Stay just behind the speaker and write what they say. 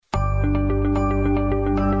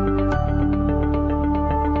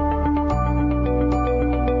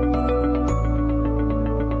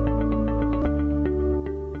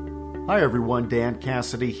Hi everyone, Dan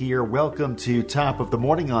Cassidy here. Welcome to Top of the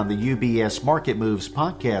Morning on the UBS Market Moves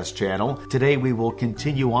podcast channel. Today we will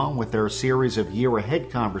continue on with our series of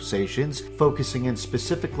year-ahead conversations, focusing in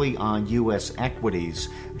specifically on U.S. equities.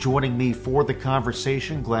 Joining me for the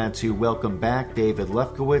conversation, glad to welcome back David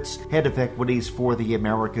Lefkowitz, Head of Equities for the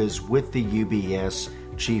Americas with the UBS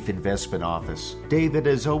Chief Investment Office. David,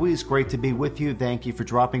 as always, great to be with you. Thank you for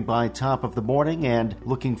dropping by Top of the Morning and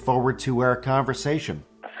looking forward to our conversation.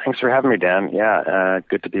 Thanks for having me, Dan. Yeah,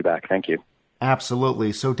 good to be back. Thank you.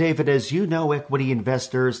 Absolutely. So, David, as you know, equity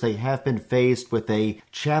investors, they have been faced with a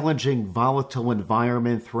challenging, volatile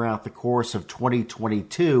environment throughout the course of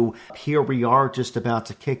 2022. Here we are just about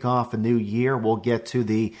to kick off a new year. We'll get to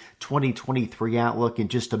the 2023 outlook in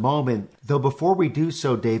just a moment. Though before we do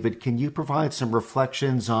so, David, can you provide some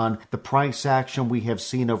reflections on the price action we have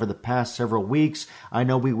seen over the past several weeks? I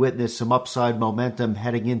know we witnessed some upside momentum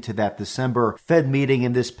heading into that December Fed meeting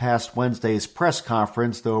in this past Wednesday's press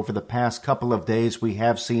conference, though over the past couple of days we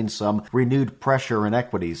have seen some renewed pressure in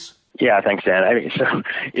equities. Yeah, thanks, Dan. I mean, so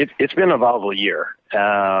it's been a volatile year.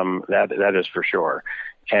 That is for sure.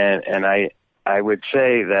 And I would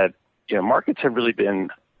say that markets have really been,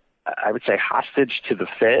 I would say, hostage to the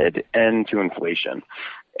Fed and to inflation.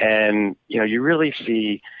 And you really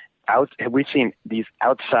see we've seen these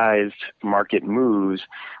outsized market moves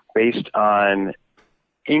based on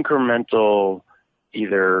incremental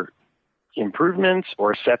either improvements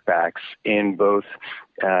or setbacks in both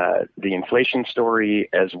the inflation story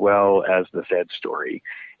as well as the Fed story.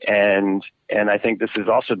 And I think this has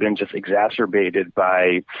also been just exacerbated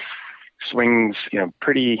by swings,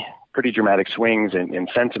 pretty dramatic swings in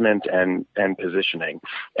sentiment and positioning.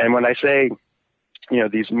 And when I say,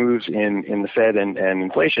 these moves in the Fed and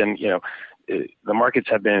inflation, the markets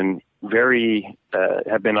have been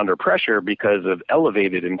have been under pressure because of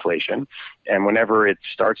elevated inflation. And whenever it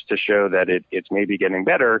starts to show that it's maybe getting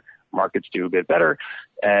better, markets do a bit better.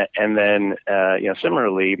 And then,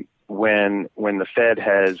 similarly, when the Fed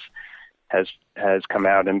has come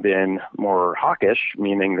out and been more hawkish,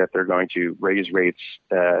 meaning that they're going to raise rates,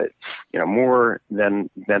 more than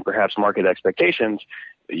perhaps market expectations,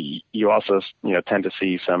 you also, tend to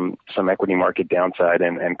see some equity market downside,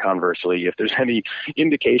 and conversely, if there's any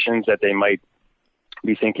indications that they might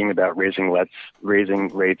be thinking about raising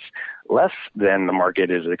rates less than the market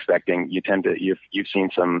is expecting, you've seen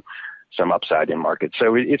some upside in markets.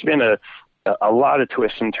 So it's been a lot of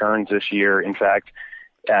twists and turns this year. In fact,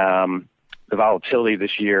 the volatility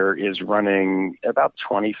this year is running about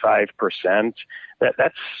 25%.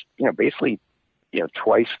 That's basically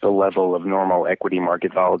twice the level of normal equity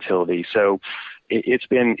market volatility. So it's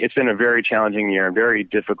been a very challenging year and very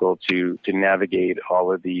difficult to navigate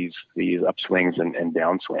all of these upswings and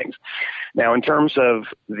downswings. Now, in terms of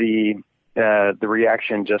the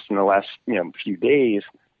reaction just in the last few days,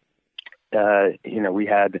 we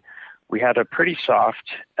had a pretty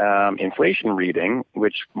soft inflation reading,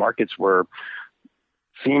 which markets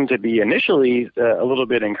seemed to be initially a little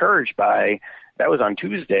bit encouraged by. That was on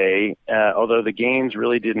Tuesday, although the gains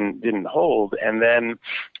really didn't hold. And then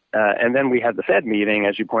we had the Fed meeting,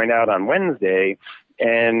 as you point out, on Wednesday,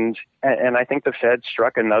 and I think the Fed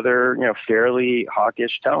struck another fairly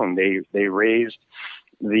hawkish tone. They raised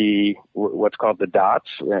what's called the dots,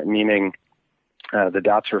 meaning the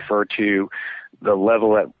dots refer to the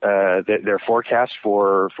level at their forecast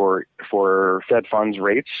for Fed funds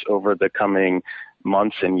rates over the coming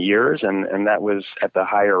months and years, and that was at the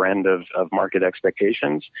higher end of market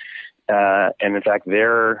expectations. And in fact,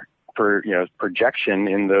 their projection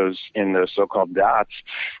in those so-called dots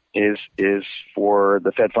is for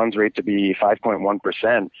the Fed funds rate to be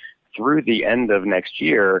 5.1% through the end of next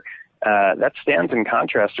year. That stands in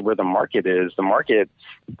contrast to where the market is. The market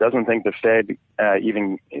doesn't think the Fed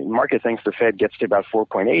market thinks the Fed gets to about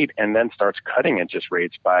 4.8 and then starts cutting interest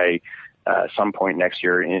rates by some point next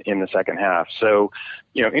year in the second half. So,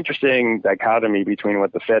 interesting dichotomy between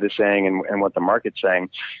what the Fed is saying and what the market's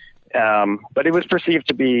saying. But it was perceived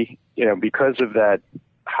to be, because of that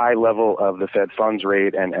high level of the Fed funds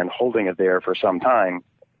rate and holding it there for some time,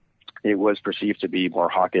 it was perceived to be more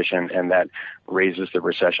hawkish, and that raises the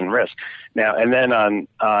recession risk. Now, and then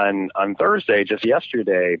on Thursday, just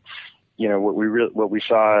yesterday, what we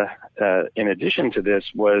saw in addition to this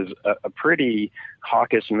was a pretty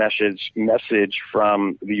hawkish message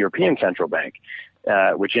from the European Central Bank,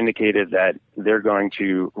 which indicated that they're going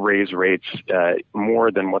to raise rates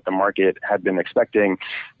more than what the market had been expecting.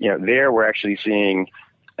 There we're actually seeing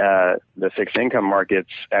the fixed income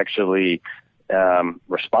markets actually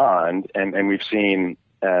respond, and we've seen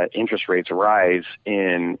interest rates rise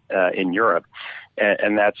in Europe,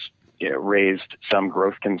 and that's raised some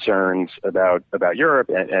growth concerns about Europe,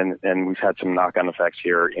 and we've had some knock-on effects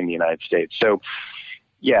here in the United States. So,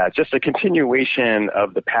 yeah, just a continuation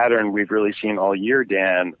of the pattern we've really seen all year,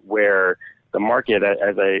 Dan, where the market,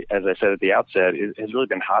 as I said at the outset, has really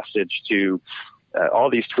been hostage to all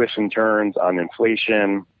these twists and turns on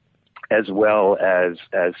inflation, as well as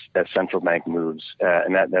central bank moves,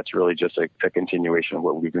 and that's really just a continuation of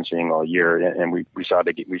what we've been seeing all year, and we've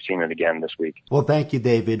seen it again this week. Well, thank you,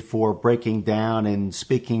 David, for breaking down and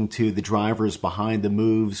speaking to the drivers behind the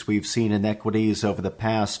moves we've seen in equities over the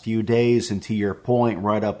past few days, and to your point,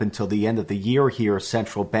 right up until the end of the year here,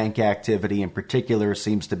 central bank activity in particular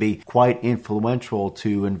seems to be quite influential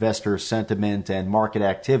to investor sentiment and market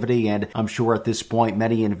activity, and I'm sure at this point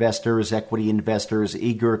many investors, equity investors,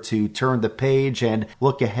 eager to turn the page and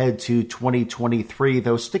look ahead to 2023,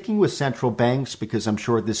 though sticking with central banks, because I'm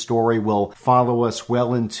sure this story will follow us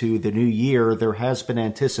well into the new year, there has been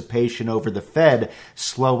anticipation over the Fed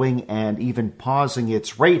slowing and even pausing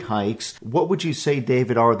its rate hikes. What would you say,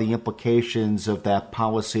 David, are the implications of that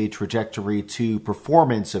policy trajectory to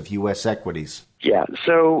performance of U.S. equities? Yeah,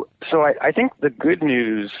 so I think the good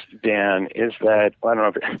news, Dan, is that, well, I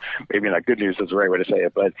don't know if maybe not good news is the right way to say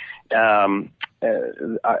it, but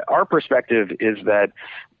our perspective is that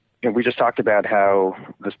we just talked about how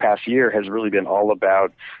this past year has really been all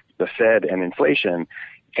about the Fed and inflation.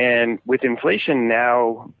 And with inflation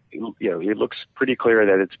now, it looks pretty clear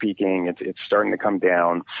that it's peaking. It's starting to come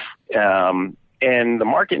down. And the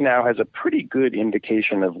market now has a pretty good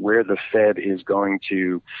indication of where the Fed is going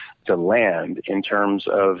to land in terms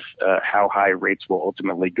of how high rates will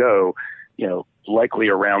ultimately go, likely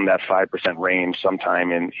around that 5% range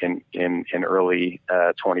sometime in early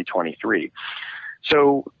 2023.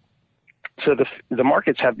 So the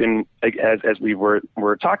markets have been, as we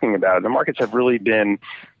were talking about, the markets have really been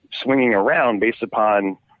swinging around based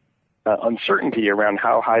upon uncertainty around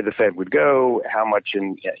how high the Fed would go, how much,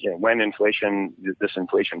 when this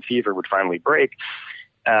inflation fever would finally break.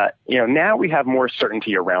 Now we have more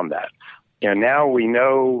certainty around that. Now we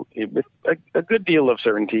know with a good deal of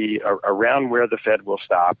certainty around where the Fed will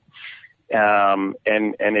stop. And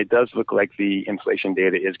it does look like the inflation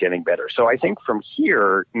data is getting better. So I think from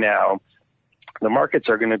here now, the markets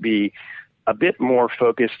are going to be a bit more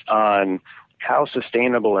focused on how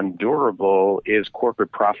sustainable and durable is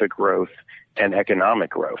corporate profit growth and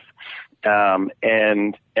economic growth.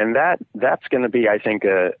 And that's going to be, I think,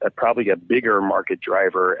 probably a bigger market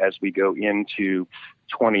driver as we go into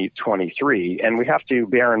 2023. And we have to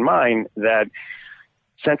bear in mind that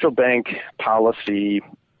central bank policy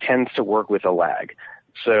tends to work with a lag.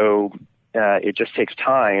 So it just takes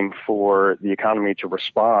time for the economy to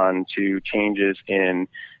respond to changes in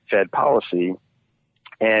Fed policy.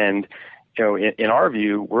 And in our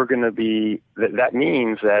view, we're going to be, that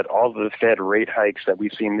means that all the Fed rate hikes that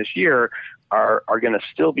we've seen this year are going to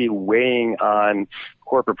still be weighing on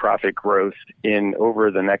corporate profit growth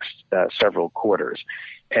over the next several quarters.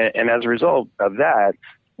 And as a result of that,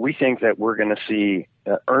 we think that we're going to see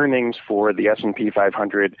earnings for the S&P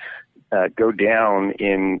 500 go down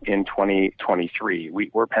in 2023.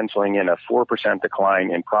 We're penciling in a 4% decline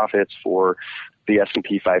in profits for the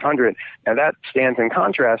S&P 500. And that stands in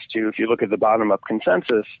contrast to, if you look at the bottom-up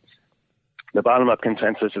consensus, the bottom-up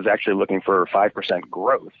consensus is actually looking for 5%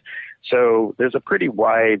 growth. So there's a pretty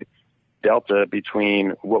wide delta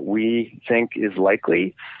between what we think is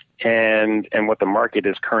likely and what the market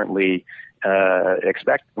is currently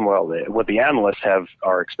what the analysts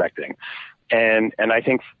are expecting. And I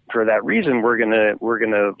think for that reason, we're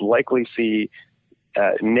gonna likely see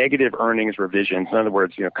negative earnings revisions. In other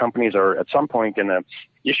words, companies are at some point going to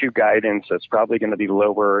issue guidance that's probably going to be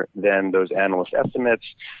lower than those analyst estimates,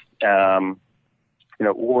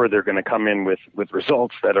 or they're going to come in with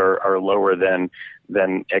results that are lower than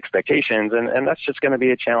expectations, and that's just going to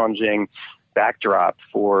be a challenging backdrop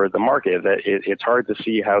for the market. That it's hard to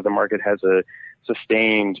see how the market has a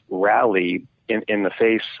sustained rally in the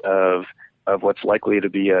face of what's likely to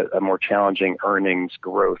be a more challenging earnings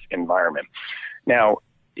growth environment. Now,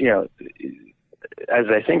 as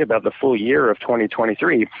I think about the full year of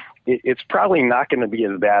 2023, it's probably not going to be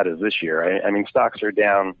as bad as this year. I mean, stocks are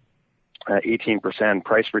down 18%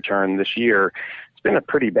 price return this year. It's been a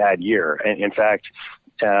pretty bad year. In fact,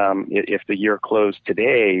 if the year closed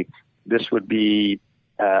today, this would be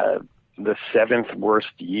the seventh worst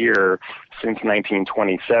year since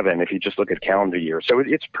 1927, if you just look at calendar year. So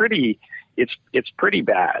it's pretty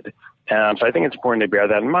bad. So I think it's important to bear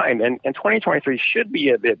that in mind. And 2023 should be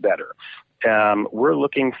a bit better. We're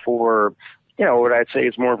looking for, what I'd say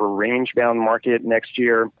is more of a range-bound market next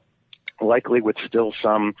year. likely with still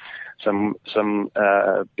some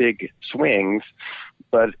big swings,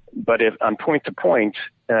 but if on point to point,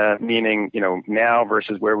 meaning now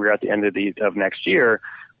versus where we're at the end of next year,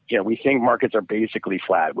 we think markets are basically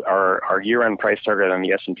flat. Our year-end price target on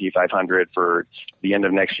the S&P 500 for the end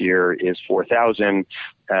of next year is 4,000.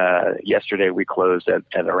 Yesterday we closed at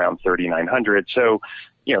around 3,900. So,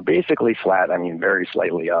 basically flat. I mean, very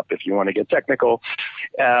slightly up if you want to get technical.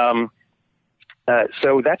 So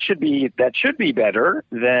that should be better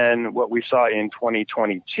than what we saw in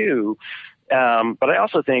 2022. But I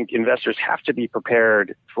also think investors have to be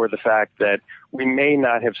prepared for the fact that we may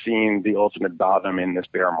not have seen the ultimate bottom in this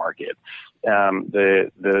bear market.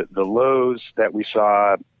 The lows that we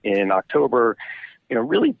saw in October,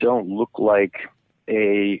 really don't look like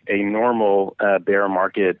a normal bear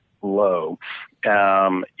market low.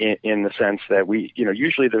 In the sense that we,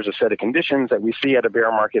 usually there's a set of conditions that we see at a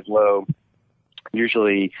bear market low.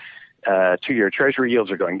 Usually, 2-year treasury yields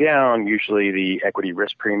are going down. Usually the equity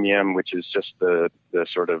risk premium, which is just the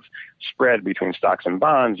sort of spread between stocks and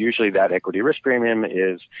bonds, usually that equity risk premium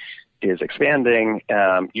is expanding.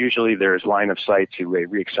 Usually there's line of sight to a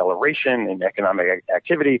reacceleration in economic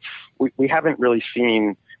activity. We haven't really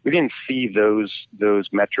seen, we didn't see those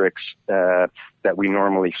metrics that we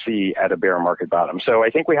normally see at a bear market bottom. So I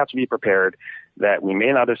think we have to be prepared that we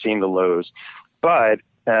may not have seen the lows, but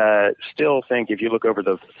still think if you look over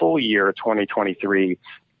the full year 2023,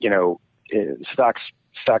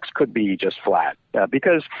 stocks could be just flat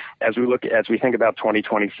because as we think about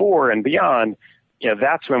 2024 and beyond,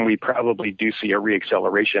 that's when we probably do see a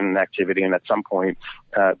reacceleration in activity, and at some point,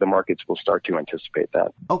 the markets will start to anticipate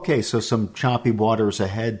that. Okay, so some choppy waters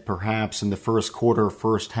ahead, perhaps in the first quarter,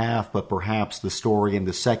 first half, but perhaps the story in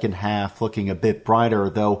the second half looking a bit brighter,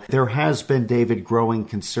 though there has been, David, growing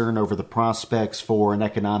concern over the prospects for an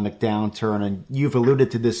economic downturn, and you've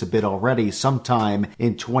alluded to this a bit already, sometime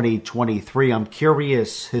in 2023. I'm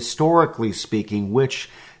curious, historically speaking, which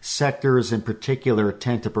sectors in particular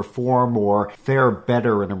tend to perform or fare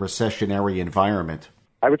better in a recessionary environment?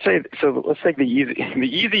 I would say, so let's take the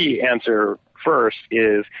easy answer first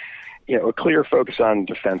is, a clear focus on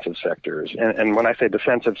defensive sectors. And when I say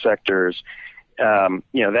defensive sectors, these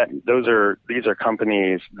are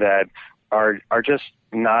companies that are just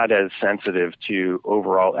not as sensitive to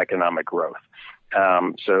overall economic growth.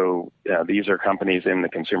 These are companies in the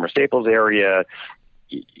consumer staples area,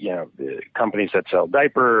 the companies that sell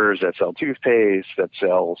diapers, that sell toothpaste, that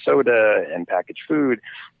sell soda and packaged food.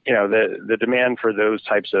 The demand for those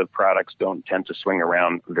types of products don't tend to swing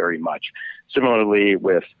around very much. Similarly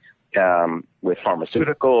with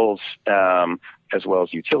pharmaceuticals, as well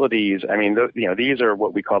as utilities. I mean, these are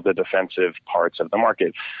what we call the defensive parts of the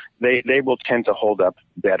market. They will tend to hold up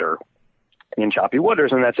better in choppy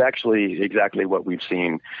waters, and that's actually exactly what we've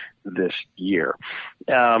seen this year.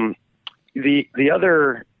 The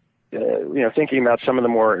other, thinking about some of the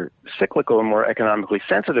more cyclical and more economically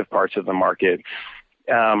sensitive parts of the market,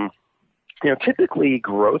 typically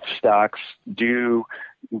growth stocks do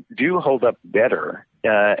hold up better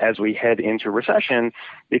as we head into recession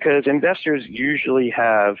because investors usually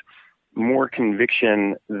have more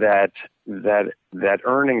conviction that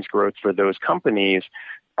earnings growth for those companies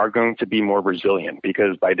are going to be more resilient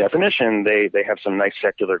because by definition they have some nice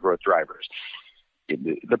secular growth drivers.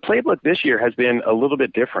 The playbook this year has been a little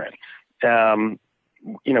bit different.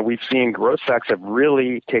 We've seen growth stocks have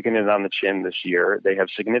really taken it on the chin this year. They have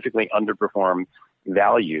significantly underperformed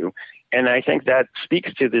value. And I think that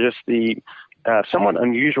speaks to just the somewhat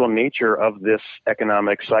unusual nature of this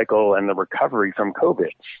economic cycle and the recovery from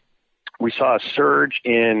COVID. We saw a surge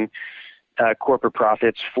in corporate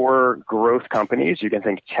profits for growth companies. You can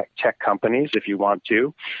think tech companies if you want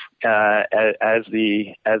to, as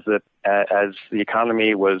the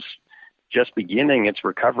economy was just beginning its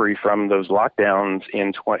recovery from those lockdowns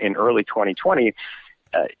in early 2020.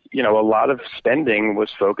 A lot of spending was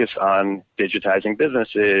focused on digitizing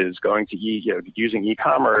businesses, going to using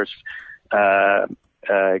e-commerce,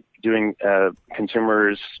 doing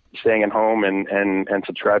consumers staying at home and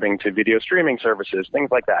subscribing to video streaming services, things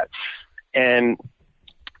like that. And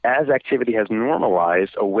as activity has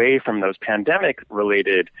normalized away from those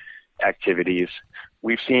pandemic-related activities,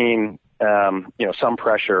 we've seen some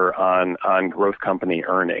pressure on growth company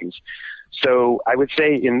earnings. So I would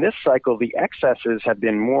say in this cycle, the excesses have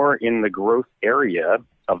been more in the growth area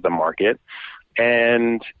of the market.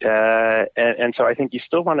 And so I think you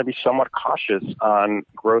still want to be somewhat cautious on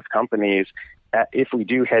growth companies if we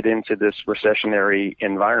do head into this recessionary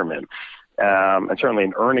environment. And certainly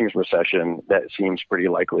an earnings recession, that seems pretty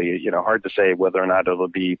likely. Hard to say whether or not it'll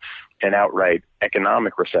be an outright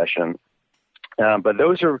economic recession. But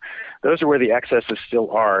those are where the excesses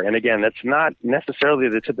still are. And again, that's not necessarily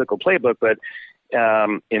the typical playbook, but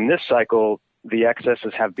in this cycle, the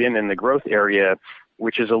excesses have been in the growth area,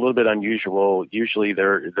 which is a little bit unusual. Usually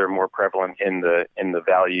they're more prevalent in the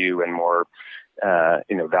value and more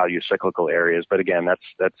value cyclical areas. But again,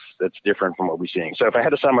 that's different from what we're seeing. So if I had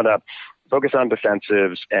to sum it up, focus on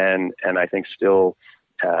defensives and I think still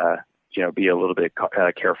be a little bit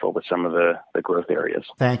careful with some of the growth areas.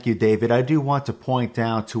 Thank you, David. I do want to point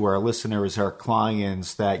out to our listeners, our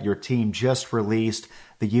clients, that your team just released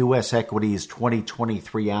the U.S. Equities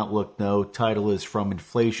 2023 Outlook Note. Title is From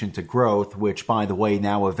Inflation to Growth, which, by the way,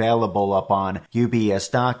 now available up on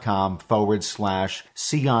ubs.com/CIO.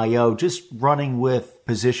 Just running with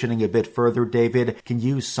positioning a bit further, David, can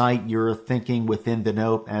you cite your thinking within the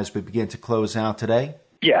note as we begin to close out today?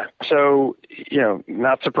 Yeah. So,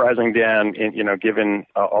 not surprising, Dan, given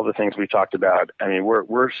all the things we talked about, I mean,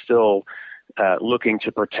 we're still looking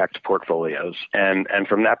to protect portfolios. And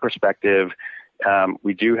from that perspective,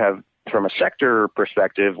 we do have, from a sector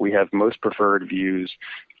perspective, we have most preferred views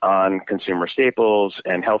on consumer staples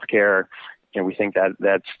and healthcare. And we think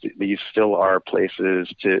that these still are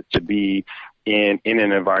places to be in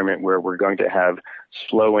an environment where we're going to have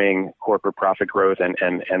slowing corporate profit growth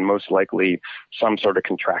and most likely some sort of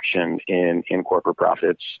contraction in corporate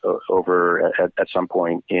profits over at some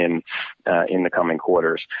point in the coming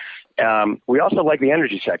quarters. We also like the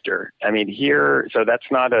energy sector. I mean, so that's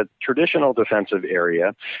not a traditional defensive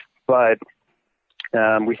area, but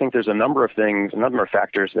we think there's a number of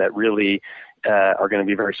factors that really are going to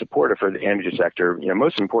be very supportive for the energy sector.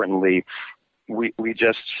 Most importantly, we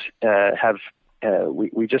just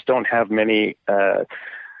don't have many.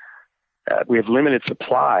 We have limited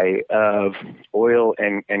supply of oil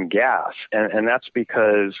and gas, and that's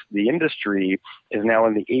because the industry is now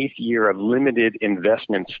in the 8th year of limited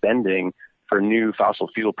investment spending for new fossil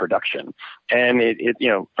fuel production, and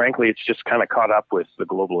frankly, it's just kind of caught up with the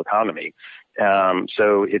global economy.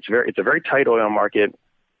 So it's a very tight oil market.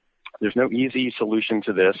 There's no easy solution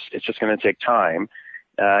to this. It's just going to take time,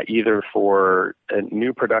 either for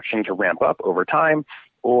new production to ramp up over time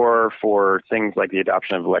or for things like the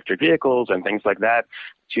adoption of electric vehicles and things like that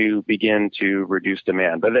to begin to reduce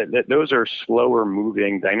demand. But those are slower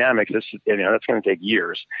moving dynamics. That's going to take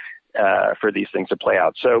years for these things to play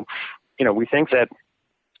out. So, we think that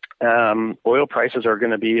oil prices are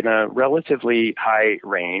going to be in a relatively high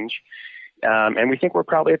range, and we think we're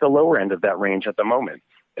probably at the lower end of that range at the moment,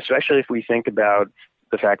 especially if we think about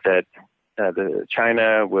the fact that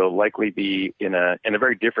China will likely be in a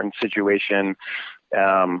very different situation.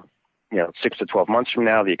 6 to 12 months from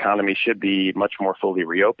now, the economy should be much more fully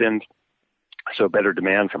reopened. So better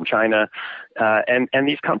demand from China. And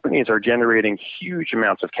these companies are generating huge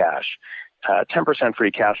amounts of cash, 10%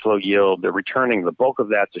 free cash flow yield. They're returning the bulk of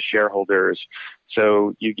that to shareholders.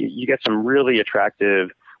 So you get some really attractive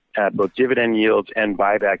both dividend yields and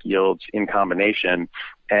buyback yields in combination.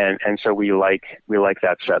 And so we like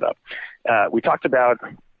that setup. We talked about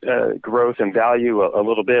growth and value a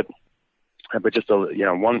little bit, but just a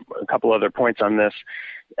couple other points on this.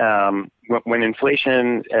 When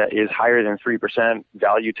inflation is higher than 3%,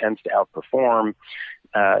 value tends to outperform.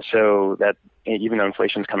 So that even though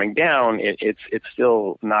inflation is coming down, it's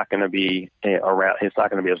still not going to be around. It's not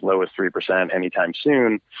going to be as low as 3% anytime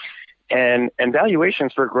soon. And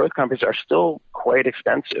valuations for growth companies are still quite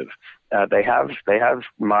expensive. They have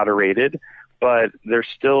moderated, but they're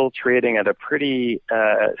still trading at a pretty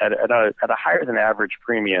at a higher than average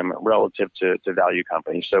premium relative to value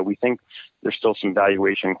companies. So we think there's still some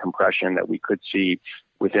valuation compression that we could see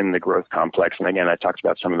within the growth complex. And again, I talked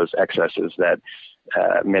about some of those excesses that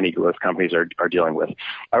many growth companies are dealing with.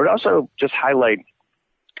 I would also just highlight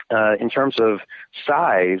in terms of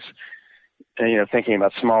size. Thinking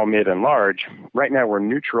about small, mid, and large, right now we're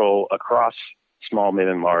neutral across small, mid,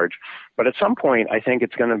 and large. But at some point, I think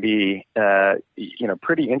it's going to be,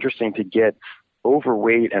 pretty interesting to get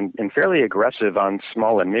overweight and fairly aggressive on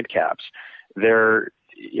small and mid caps. They're,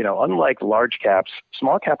 unlike large caps,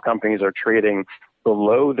 small cap companies are trading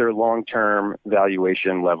below their long-term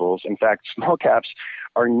valuation levels. In fact, small caps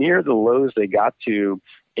are near the lows they got to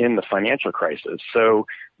in the financial crisis. So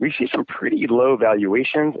we see some pretty low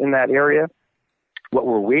valuations in that area. What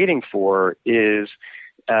we're waiting for is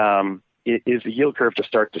the yield curve to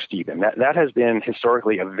start to steepen. That has been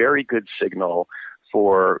historically a very good signal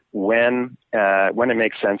for when it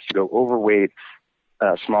makes sense to go overweight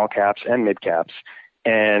small caps and mid caps.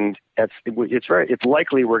 And it's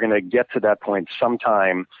likely we're going to get to that point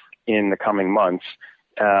sometime in the coming months,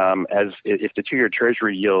 as if the 2-year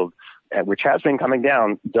Treasury yield which has been coming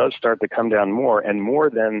down, does start to come down more and more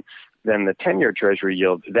than the 10-year Treasury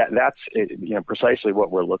yield, that's precisely what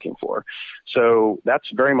we're looking for. So that's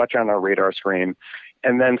very much on our radar screen.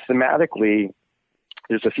 And then thematically,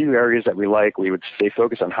 there's a few areas that we like. We would stay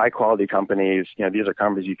focused on high-quality companies. These are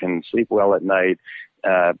companies you can sleep well at night,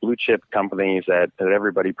 blue-chip companies that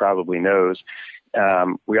everybody probably knows.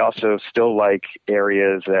 We also still like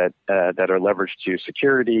areas that are leveraged to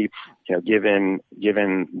security. Given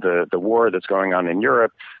the war that's going on in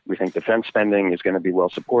Europe, we think defense spending is going to be well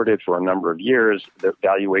supported for a number of years. The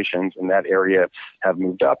valuations in that area have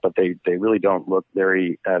moved up, but they really don't look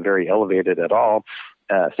very elevated at all.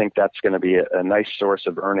 I think that's going to be a nice source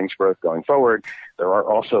of earnings growth going forward. There are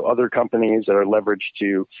also other companies that are leveraged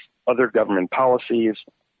to other government policies.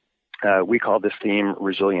 We call this theme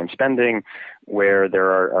resilient spending, where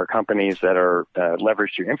there are companies that are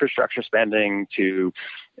leveraged to infrastructure spending, to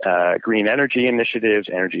green energy initiatives,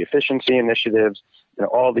 energy efficiency initiatives,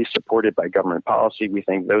 all these supported by government policy. We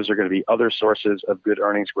think those are going to be other sources of good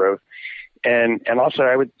earnings growth. And also,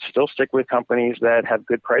 I would still stick with companies that have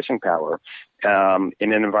good pricing power in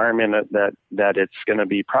an environment that it's going to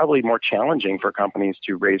be probably more challenging for companies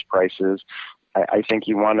to raise prices. I think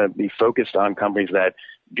you want to be focused on companies that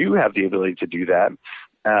do have the ability to do that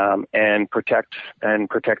and protect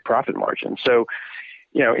profit margins. So,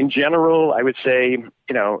 in general, I would say,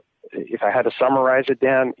 if I had to summarize it,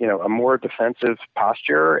 Dan, a more defensive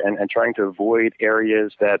posture and trying to avoid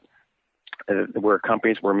areas that where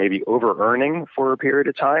companies were maybe over-earning for a period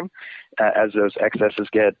of time as those excesses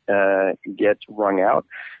get wrung out.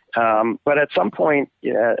 But at some point,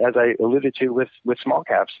 as I alluded to with small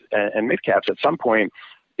caps and mid caps, at some point,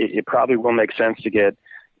 it probably will make sense to get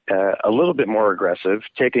a little bit more aggressive,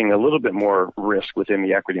 taking a little bit more risk within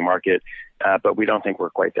the equity market, but we don't think we're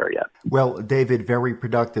quite there yet. Well, David, very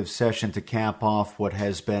productive session to cap off what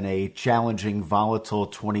has been a challenging, volatile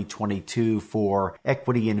 2022 for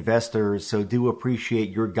equity investors. So do appreciate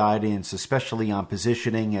your guidance, especially on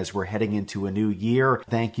positioning as we're heading into a new year.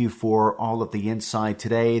 Thank you for all of the insight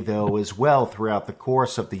today, though, as well throughout the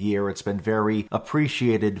course of the year. It's been very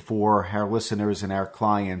appreciated for our listeners and our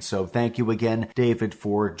clients. So thank you again, David,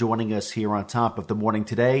 for joining us here on Top of the Morning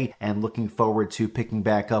today, and looking forward to picking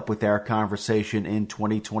back up with our conversation in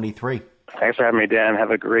 2023. Thanks for having me, Dan. Have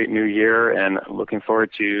a great new year, and looking forward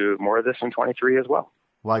to more of this in 23 as well.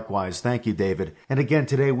 Likewise. Thank you, David. And again,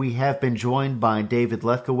 today we have been joined by David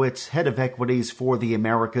Lefkowitz, Head of Equities for the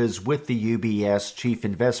Americas with the UBS Chief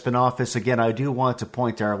Investment Office. Again, I do want to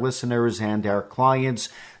point our listeners and our clients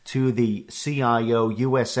to the CIO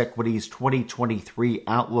U.S. Equities 2023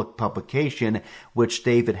 Outlook publication, which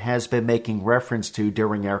David has been making reference to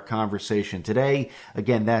during our conversation today.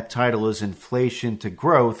 Again, that title is Inflation to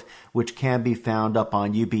Growth, which can be found up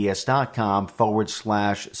on ubs.com/CIO.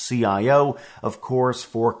 Of course,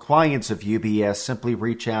 for clients of UBS, simply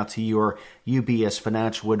reach out to your UBS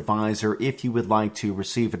financial advisor if you would like to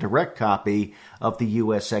receive a direct copy of the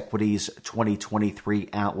U.S. Equities 2023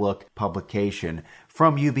 Outlook publication.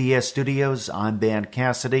 From UBS Studios, I'm Dan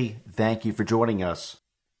Cassidy. Thank you for joining us.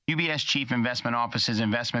 UBS Chief Investment Office's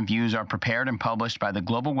investment views are prepared and published by the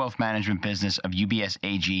global wealth management business of UBS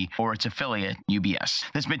AG or its affiliate, UBS.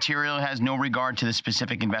 This material has no regard to the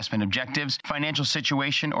specific investment objectives, financial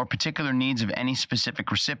situation, or particular needs of any specific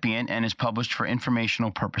recipient and is published for informational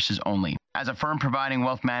purposes only. As a firm providing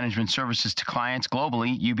wealth management services to clients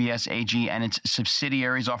globally, UBS AG and its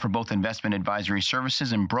subsidiaries offer both investment advisory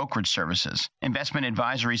services and brokerage services. Investment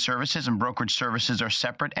advisory services and brokerage services are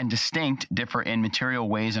separate and distinct, differ in material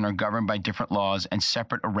ways, and are governed by different laws and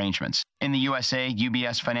separate arrangements. In the USA,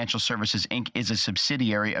 UBS Financial Services, Inc. is a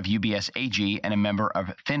subsidiary of UBS AG and a member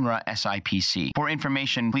of FINRA SIPC. For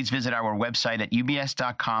information, please visit our website at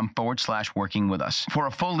ubs.com/working with us. For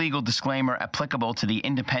a full legal disclaimer applicable to the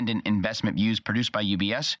independent investment views produced by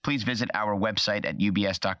UBS, please visit our website at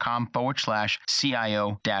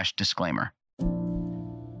ubs.com/CIO-disclaimer.